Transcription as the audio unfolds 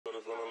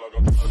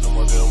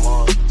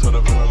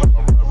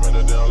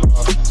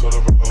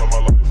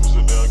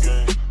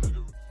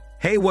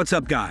what's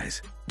up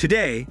guys?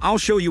 Today, I'll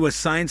show you a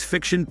science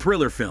fiction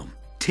thriller film,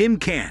 Tin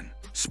Can.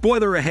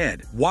 Spoiler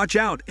ahead, watch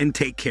out and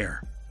take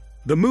care.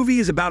 The movie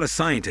is about a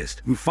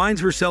scientist who finds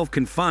herself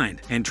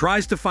confined and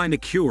tries to find a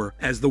cure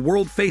as the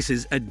world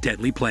faces a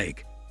deadly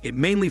plague. It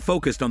mainly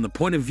focused on the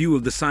point of view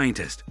of the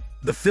scientist.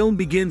 The film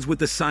begins with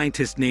the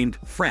scientist named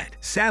Fred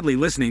sadly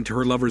listening to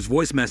her lover's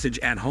voice message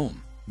at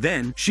home.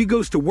 Then, she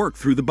goes to work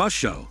through the bus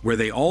show, where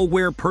they all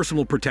wear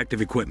personal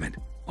protective equipment.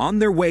 On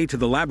their way to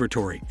the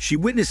laboratory, she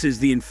witnesses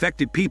the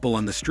infected people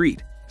on the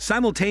street.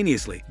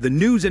 Simultaneously, the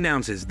news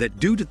announces that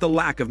due to the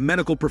lack of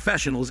medical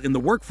professionals in the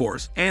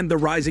workforce and the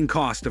rising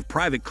cost of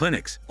private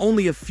clinics,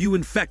 only a few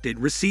infected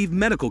receive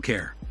medical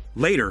care.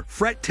 Later,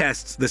 Fred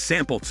tests the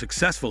sample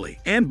successfully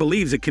and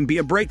believes it can be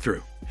a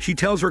breakthrough. She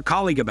tells her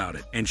colleague about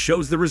it and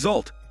shows the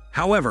result.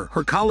 However,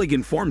 her colleague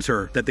informs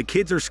her that the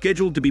kids are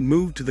scheduled to be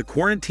moved to the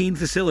quarantine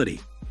facility.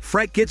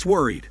 Fred gets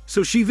worried,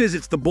 so she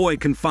visits the boy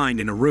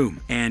confined in a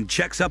room and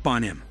checks up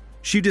on him.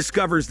 She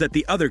discovers that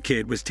the other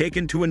kid was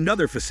taken to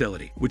another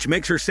facility, which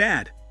makes her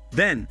sad.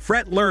 Then,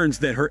 Fred learns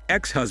that her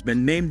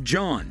ex-husband named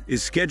John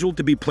is scheduled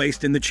to be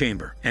placed in the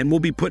chamber and will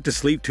be put to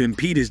sleep to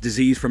impede his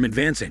disease from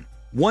advancing.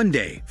 One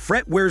day,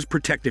 Fred wears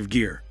protective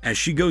gear. As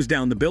she goes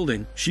down the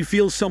building, she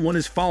feels someone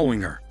is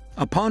following her.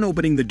 Upon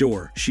opening the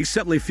door, she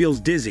suddenly feels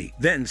dizzy.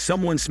 Then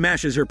someone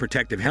smashes her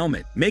protective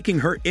helmet, making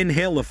her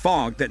inhale a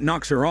fog that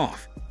knocks her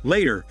off.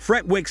 Later,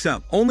 Fred wakes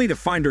up only to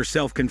find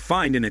herself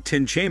confined in a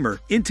tin chamber,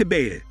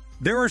 intubated.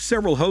 There are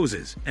several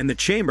hoses, and the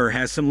chamber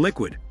has some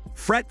liquid.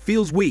 Fred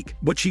feels weak,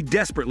 but she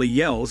desperately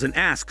yells and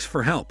asks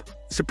for help.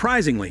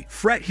 Surprisingly,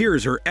 Fred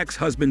hears her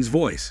ex-husband's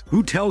voice,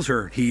 who tells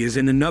her he is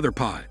in another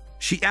pod.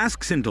 She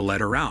asks him to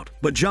let her out,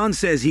 but John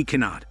says he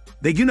cannot.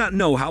 They do not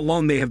know how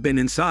long they have been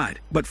inside,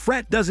 but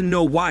Fred doesn't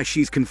know why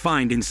she's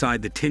confined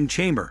inside the tin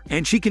chamber,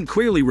 and she can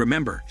clearly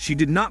remember she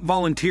did not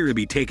volunteer to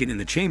be taken in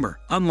the chamber,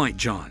 unlike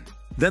John.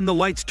 Then the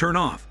lights turn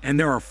off, and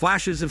there are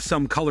flashes of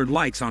some colored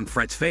lights on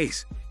Fred's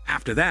face.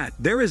 After that,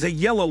 there is a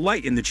yellow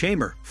light in the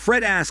chamber.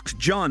 Fred asks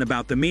John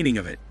about the meaning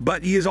of it,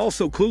 but he is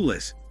also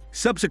clueless.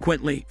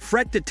 Subsequently,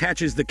 Fred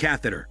detaches the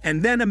catheter,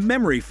 and then a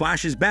memory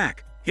flashes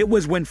back. It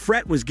was when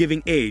Fred was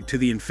giving aid to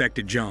the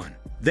infected John.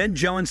 Then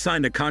John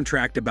signed a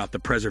contract about the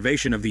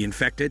preservation of the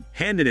infected,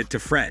 handed it to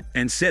Fred,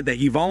 and said that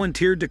he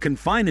volunteered to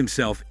confine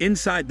himself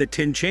inside the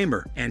tin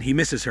chamber, and he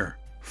misses her.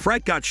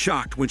 Fred got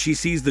shocked when she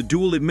sees the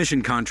dual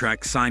admission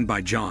contract signed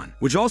by John,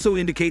 which also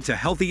indicates a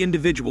healthy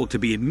individual to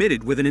be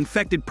admitted with an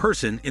infected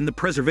person in the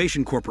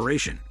Preservation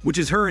Corporation, which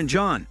is her and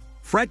John.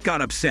 Fred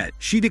got upset.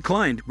 She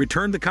declined,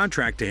 returned the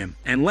contract to him,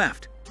 and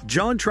left.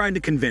 John tried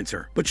to convince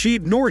her, but she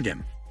ignored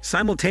him.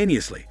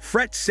 Simultaneously,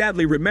 Fred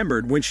sadly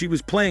remembered when she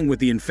was playing with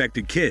the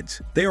infected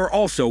kids. They are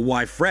also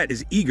why Fred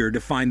is eager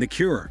to find the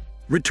cure.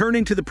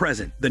 Returning to the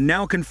present, the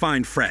now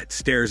confined Fred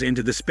stares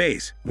into the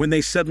space when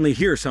they suddenly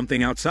hear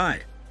something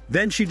outside.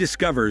 Then she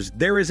discovers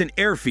there is an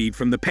air feed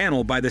from the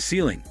panel by the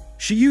ceiling.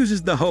 She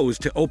uses the hose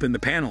to open the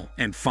panel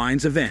and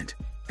finds a vent.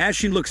 As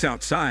she looks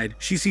outside,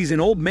 she sees an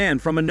old man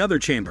from another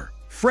chamber.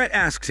 Fred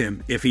asks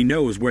him if he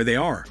knows where they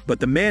are, but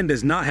the man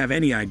does not have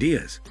any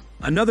ideas.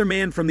 Another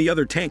man from the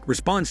other tank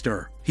responds to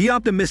her. He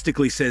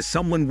optimistically says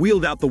someone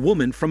wheeled out the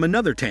woman from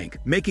another tank,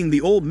 making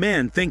the old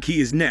man think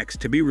he is next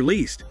to be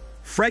released.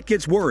 Fred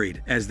gets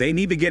worried as they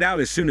need to get out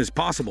as soon as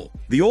possible.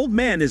 The old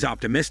man is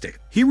optimistic.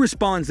 He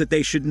responds that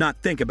they should not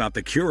think about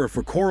the cure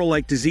for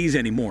coral-like disease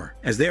anymore,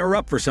 as they are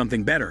up for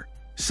something better.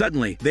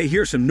 Suddenly, they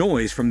hear some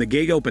noise from the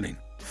gate opening.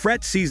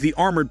 Fred sees the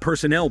armored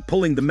personnel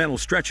pulling the metal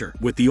stretcher,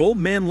 with the old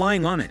man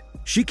lying on it.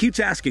 She keeps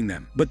asking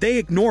them, but they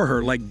ignore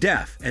her like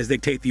death as they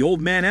take the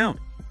old man out.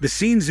 The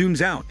scene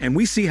zooms out, and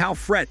we see how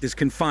Fred is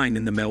confined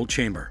in the metal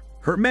chamber.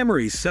 Her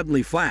memories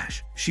suddenly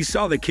flash. She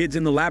saw the kids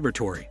in the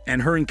laboratory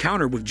and her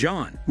encounter with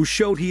John, who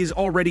showed he is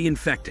already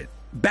infected.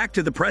 Back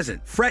to the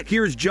present, Fred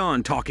hears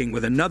John talking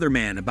with another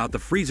man about the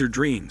freezer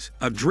dreams,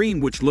 a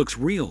dream which looks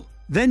real.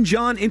 Then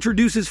John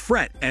introduces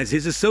Fred as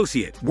his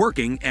associate,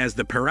 working as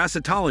the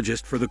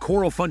parasitologist for the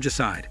coral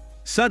fungicide.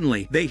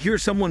 Suddenly, they hear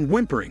someone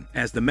whimpering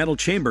as the metal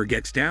chamber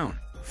gets down.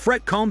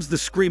 Fred calms the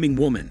screaming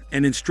woman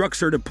and instructs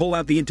her to pull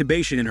out the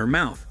intubation in her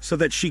mouth so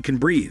that she can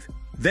breathe.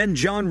 Then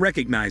John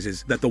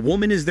recognizes that the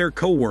woman is their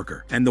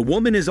co-worker, and the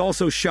woman is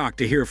also shocked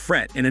to hear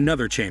Fred in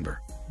another chamber.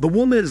 The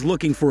woman is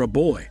looking for a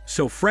boy,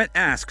 so Fred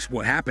asks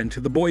what happened to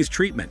the boy's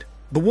treatment.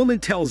 The woman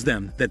tells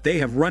them that they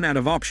have run out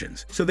of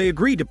options, so they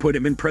agree to put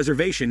him in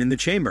preservation in the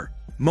chamber.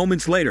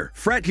 Moments later,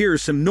 Fred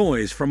hears some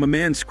noise from a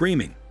man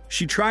screaming.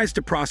 She tries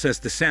to process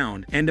the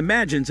sound and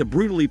imagines a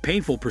brutally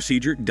painful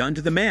procedure done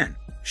to the man.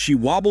 She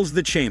wobbles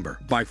the chamber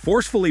by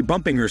forcefully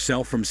bumping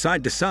herself from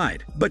side to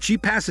side, but she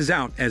passes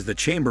out as the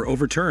chamber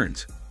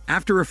overturns.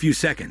 After a few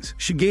seconds,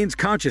 she gains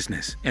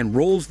consciousness and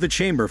rolls the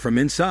chamber from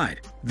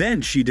inside.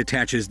 Then she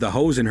detaches the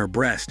hose in her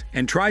breast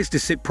and tries to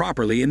sit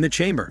properly in the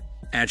chamber.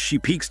 As she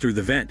peeks through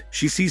the vent,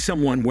 she sees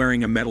someone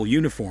wearing a metal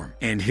uniform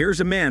and hears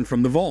a man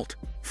from the vault.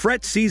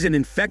 Fred sees an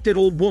infected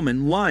old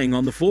woman lying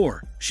on the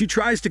floor. She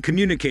tries to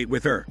communicate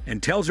with her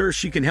and tells her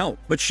she can help,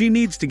 but she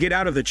needs to get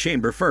out of the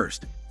chamber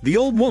first. The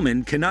old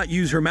woman cannot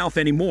use her mouth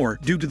anymore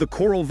due to the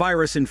coral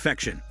virus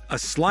infection, a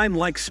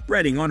slime-like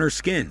spreading on her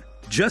skin.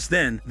 Just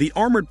then, the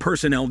armored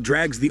personnel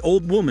drags the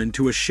old woman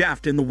to a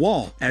shaft in the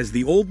wall. As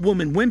the old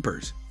woman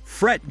whimpers,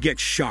 Fret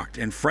gets shocked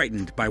and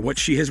frightened by what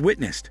she has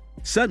witnessed.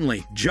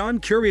 Suddenly, John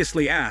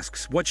curiously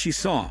asks what she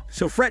saw,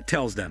 so Fret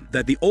tells them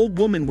that the old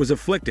woman was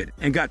afflicted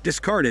and got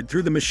discarded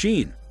through the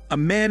machine. A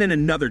man in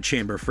another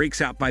chamber freaks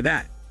out by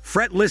that.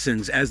 Fret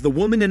listens as the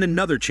woman in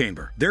another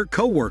chamber, their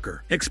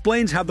co-worker,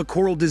 explains how the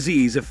coral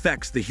disease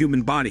affects the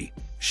human body.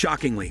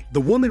 Shockingly,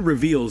 the woman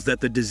reveals that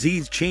the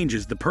disease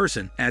changes the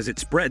person as it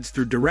spreads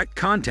through direct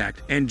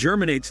contact and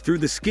germinates through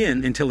the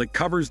skin until it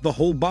covers the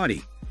whole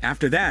body.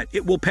 After that,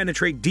 it will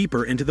penetrate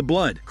deeper into the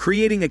blood,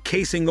 creating a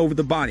casing over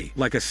the body,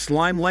 like a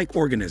slime-like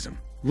organism.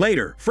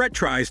 Later, Fret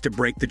tries to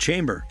break the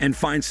chamber and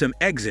finds some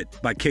exit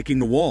by kicking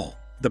the wall.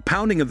 The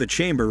pounding of the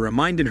chamber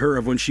reminded her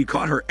of when she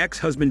caught her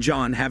ex-husband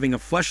John having a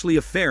fleshly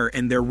affair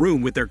in their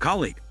room with their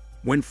colleague.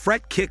 When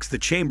Fret kicks the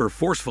chamber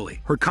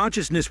forcefully, her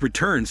consciousness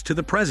returns to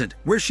the present,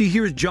 where she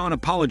hears John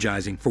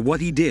apologizing for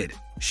what he did.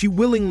 She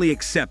willingly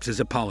accepts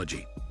his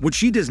apology. When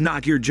she does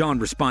not hear John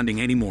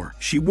responding anymore,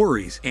 she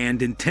worries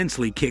and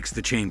intensely kicks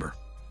the chamber.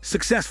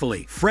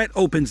 Successfully, Fret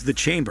opens the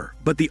chamber,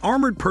 but the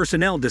armored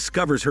personnel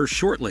discovers her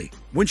shortly.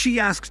 When she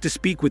asks to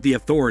speak with the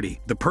authority,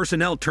 the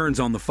personnel turns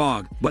on the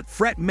fog, but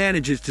Fret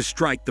manages to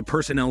strike the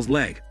personnel's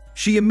leg.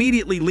 She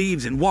immediately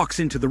leaves and walks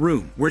into the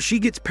room, where she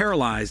gets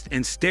paralyzed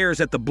and stares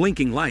at the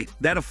blinking light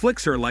that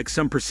afflicts her like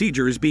some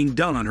procedure is being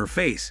done on her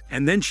face,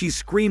 and then she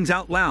screams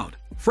out loud.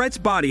 Fret's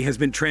body has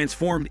been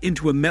transformed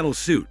into a metal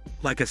suit.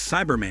 Like a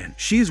Cyberman,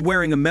 she is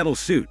wearing a metal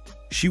suit.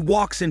 She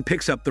walks and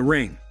picks up the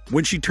ring.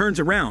 When she turns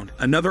around,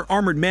 another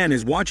armored man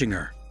is watching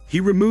her.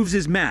 He removes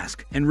his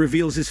mask and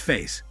reveals his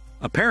face.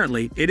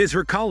 Apparently, it is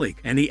her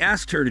colleague, and he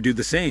asked her to do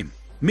the same.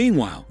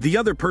 Meanwhile, the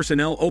other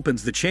personnel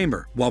opens the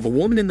chamber, while the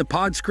woman in the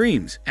pod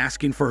screams,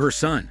 asking for her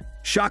son.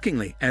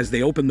 Shockingly, as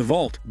they open the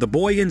vault, the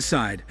boy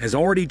inside has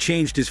already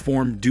changed his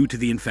form due to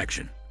the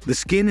infection. The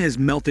skin has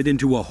melted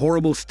into a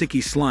horrible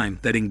sticky slime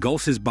that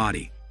engulfs his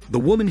body. The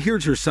woman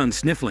hears her son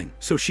sniffling,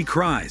 so she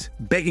cries,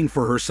 begging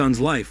for her son's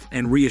life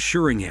and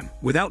reassuring him,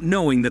 without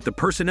knowing that the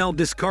personnel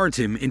discards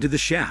him into the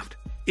shaft.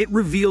 It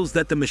reveals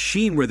that the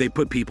machine where they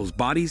put people's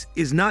bodies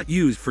is not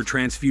used for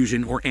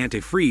transfusion or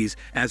antifreeze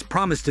as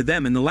promised to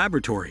them in the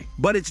laboratory,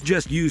 but it's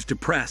just used to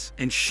press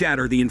and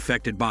shatter the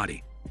infected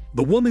body.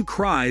 The woman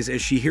cries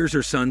as she hears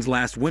her son's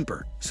last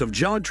whimper, so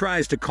John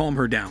tries to calm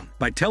her down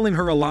by telling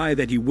her a lie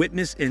that he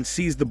witnessed and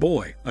sees the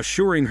boy,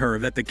 assuring her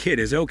that the kid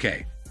is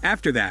okay.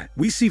 After that,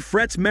 we see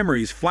Fret's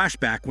memories flash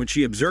back when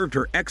she observed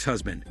her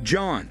ex-husband,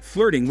 John,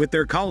 flirting with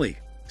their colleague.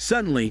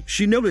 Suddenly,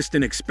 she noticed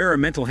an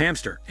experimental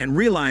hamster and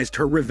realized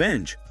her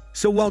revenge.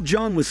 So while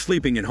John was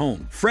sleeping at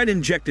home, Fret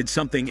injected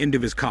something into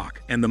his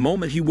cock, and the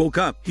moment he woke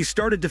up, he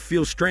started to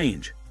feel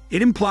strange.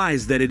 It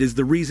implies that it is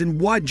the reason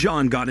why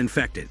John got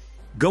infected.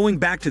 Going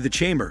back to the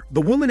chamber,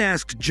 the woman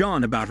asks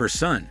John about her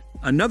son.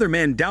 Another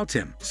man doubts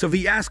him, so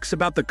he asks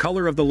about the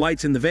color of the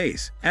lights in the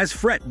vase, as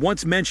Fret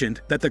once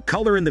mentioned that the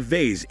color in the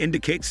vase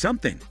indicates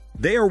something.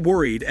 They are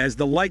worried as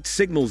the light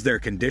signals their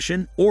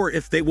condition or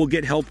if they will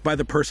get helped by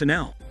the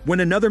personnel. When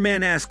another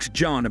man asks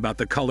John about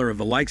the color of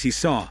the lights he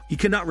saw, he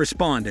cannot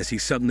respond as he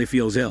suddenly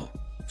feels ill.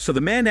 So the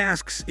man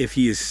asks if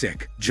he is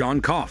sick. John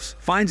coughs,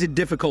 finds it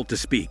difficult to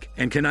speak,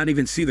 and cannot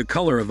even see the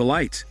color of the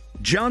lights.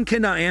 John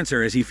cannot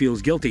answer as he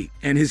feels guilty,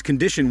 and his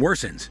condition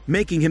worsens,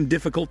 making him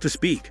difficult to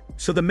speak.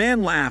 So the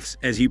man laughs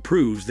as he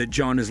proves that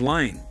John is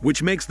lying,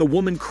 which makes the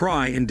woman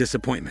cry in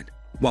disappointment.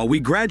 While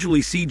we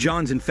gradually see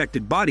John's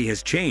infected body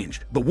has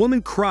changed, the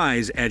woman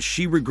cries as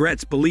she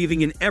regrets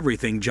believing in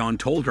everything John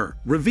told her,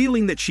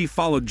 revealing that she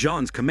followed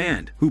John's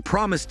command, who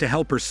promised to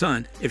help her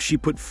son if she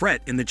put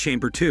Fret in the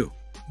chamber too.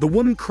 The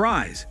woman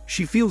cries.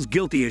 She feels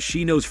guilty as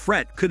she knows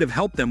Fret could have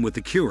helped them with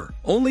the cure,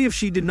 only if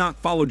she did not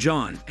follow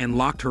John and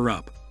locked her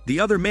up. The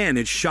other man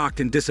is shocked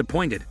and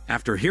disappointed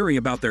after hearing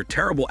about their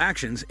terrible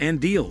actions and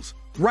deals.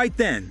 Right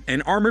then,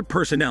 an armored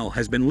personnel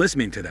has been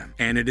listening to them,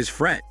 and it is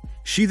Fret.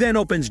 She then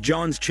opens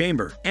John's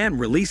chamber and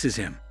releases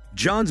him.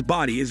 John's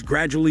body is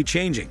gradually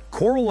changing.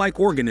 Coral-like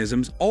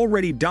organisms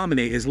already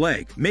dominate his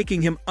leg,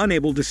 making him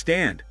unable to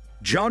stand.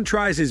 John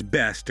tries his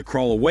best to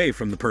crawl away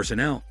from the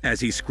personnel as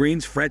he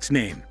screams Fret's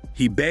name.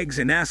 He begs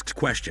and asks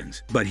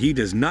questions, but he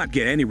does not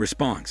get any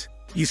response.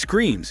 He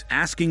screams,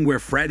 asking where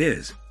Fret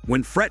is.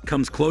 When Fret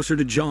comes closer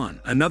to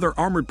John, another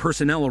armored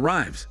personnel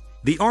arrives.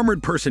 The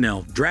armored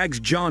personnel drags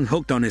John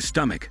hooked on his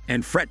stomach,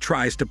 and Fret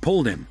tries to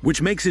pull him,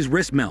 which makes his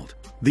wrist melt.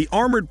 The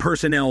armored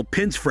personnel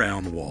pins Fret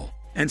on the wall,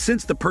 and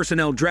since the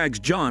personnel drags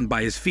John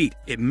by his feet,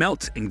 it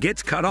melts and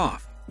gets cut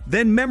off.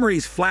 Then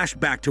memories flash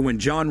back to when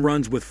John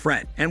runs with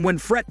Fret, and when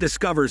Fret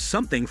discovers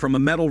something from a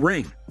metal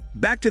ring.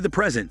 Back to the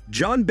present,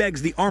 John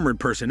begs the armored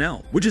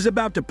personnel, which is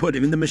about to put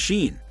him in the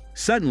machine.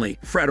 Suddenly,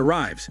 Fret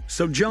arrives,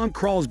 so John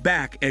crawls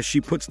back as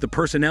she puts the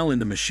personnel in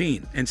the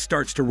machine and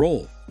starts to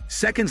roll.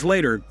 Seconds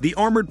later, the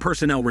armored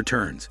personnel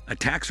returns,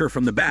 attacks her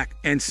from the back,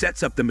 and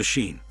sets up the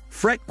machine.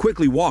 Fret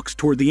quickly walks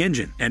toward the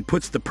engine and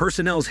puts the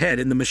personnel's head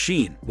in the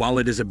machine while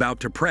it is about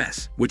to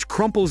press, which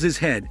crumples his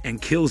head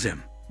and kills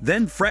him.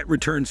 Then Fret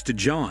returns to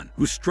John,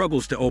 who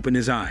struggles to open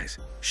his eyes.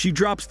 She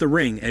drops the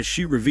ring as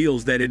she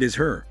reveals that it is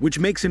her, which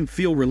makes him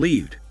feel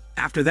relieved.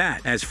 After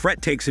that, as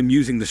Fret takes him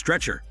using the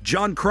stretcher,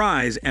 John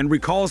cries and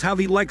recalls how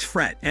he likes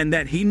Fret and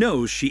that he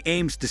knows she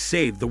aims to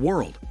save the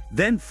world.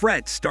 Then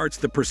Fret starts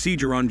the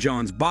procedure on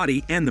John's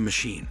body and the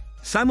machine.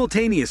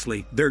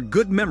 Simultaneously, their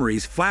good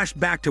memories flash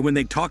back to when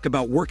they talked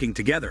about working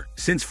together,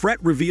 since Fret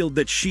revealed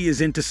that she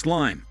is into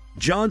slime.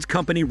 John's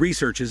company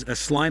researches a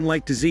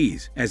slime-like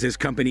disease, as his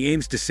company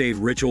aims to save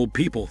rich old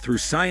people through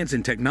science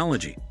and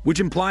technology,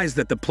 which implies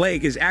that the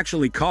plague is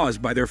actually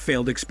caused by their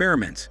failed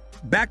experiments.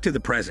 Back to the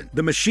present,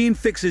 the machine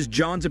fixes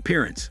John's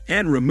appearance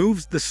and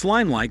removes the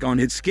slime-like on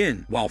his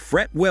skin, while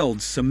Fret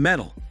welds some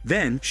metal.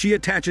 Then, she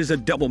attaches a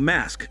double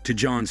mask to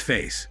John's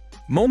face.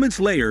 Moments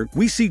later,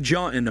 we see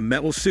John in a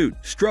metal suit,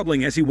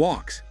 struggling as he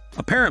walks.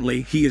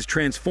 Apparently, he is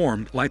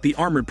transformed like the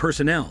armored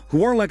personnel,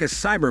 who are like a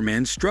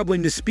Cyberman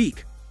struggling to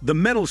speak. The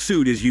metal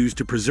suit is used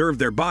to preserve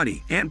their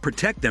body and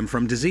protect them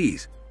from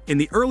disease. In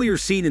the earlier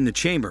scene in the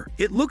chamber,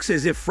 it looks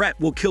as if Fret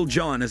will kill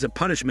John as a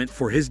punishment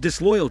for his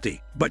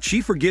disloyalty, but she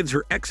forgives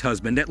her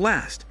ex-husband at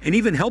last, and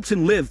even helps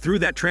him live through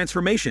that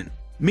transformation.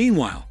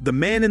 Meanwhile, the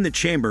man in the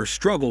chamber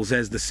struggles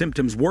as the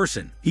symptoms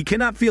worsen. He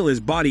cannot feel his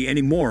body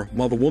anymore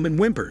while the woman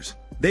whimpers.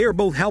 They are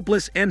both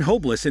helpless and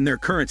hopeless in their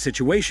current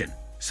situation.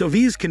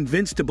 Sylvie is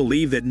convinced to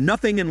believe that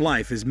nothing in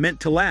life is meant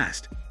to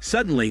last.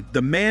 Suddenly,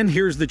 the man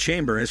hears the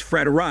chamber as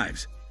Fret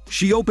arrives.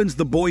 She opens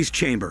the boy's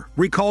chamber,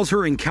 recalls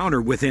her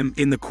encounter with him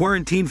in the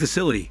quarantine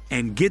facility,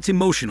 and gets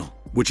emotional,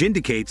 which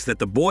indicates that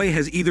the boy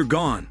has either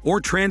gone or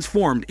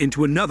transformed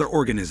into another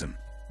organism.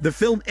 The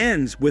film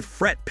ends with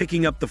Fret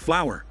picking up the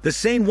flower, the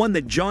same one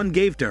that John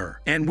gave to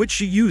her, and which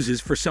she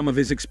uses for some of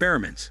his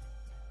experiments.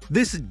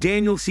 This is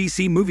Daniel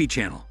CC Movie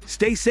Channel.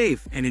 Stay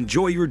safe and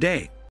enjoy your day.